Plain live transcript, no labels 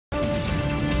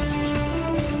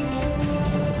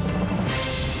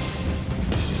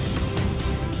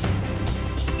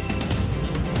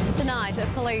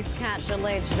Police catch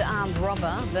alleged armed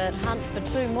robber but hunt for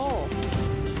 2 more.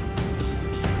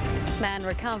 Man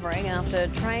recovering after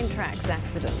train tracks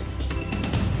accident.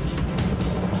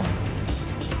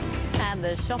 And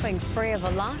the shopping spree of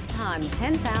a lifetime,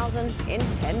 10,000 in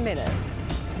 10 minutes.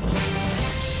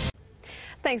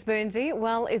 Thanks, Burnsy.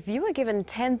 Well, if you were given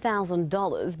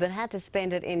 $10,000 but had to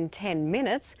spend it in 10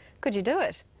 minutes, could you do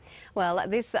it? Well,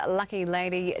 this lucky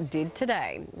lady did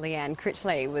today. Leanne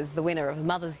Critchley was the winner of a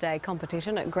Mother's Day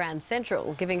competition at Grand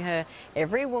Central, giving her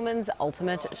every woman's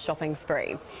ultimate shopping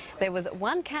spree. There was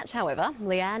one catch, however.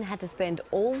 Leanne had to spend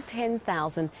all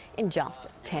 $10,000 in just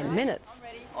 10 minutes.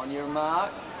 On your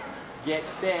marks, get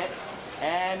set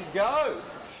and go!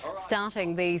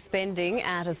 Starting the spending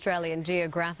at Australian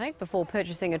Geographic before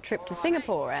purchasing a trip to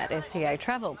Singapore at STA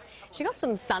Travel. She got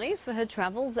some sunnies for her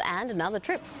travels and another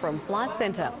trip from Flight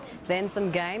Centre. Then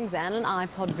some games and an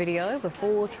iPod video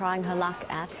before trying her luck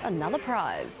at another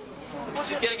prize.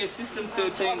 She's getting a System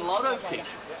 13 lotto pick.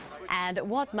 And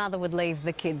what mother would leave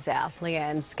the kids out?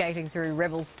 Leanne skating through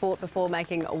Rebel Sport before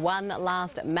making one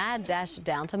last mad dash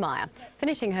down to Maya,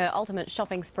 finishing her ultimate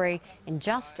shopping spree in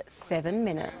just 7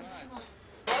 minutes.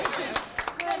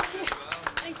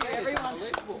 Thank you, everyone.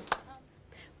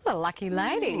 What a lucky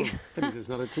lady. Pity there's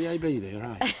not a TAB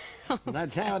there, eh?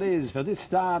 That's how it is for this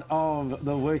start of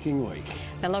the working week.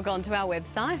 Now log on to our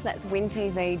website, that's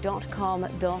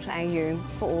WINTV.com.au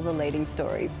for all the leading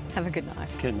stories. Have a good night.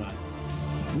 Good night.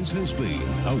 This has been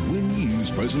a Win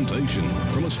News presentation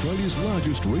from Australia's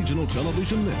largest regional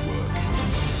television network.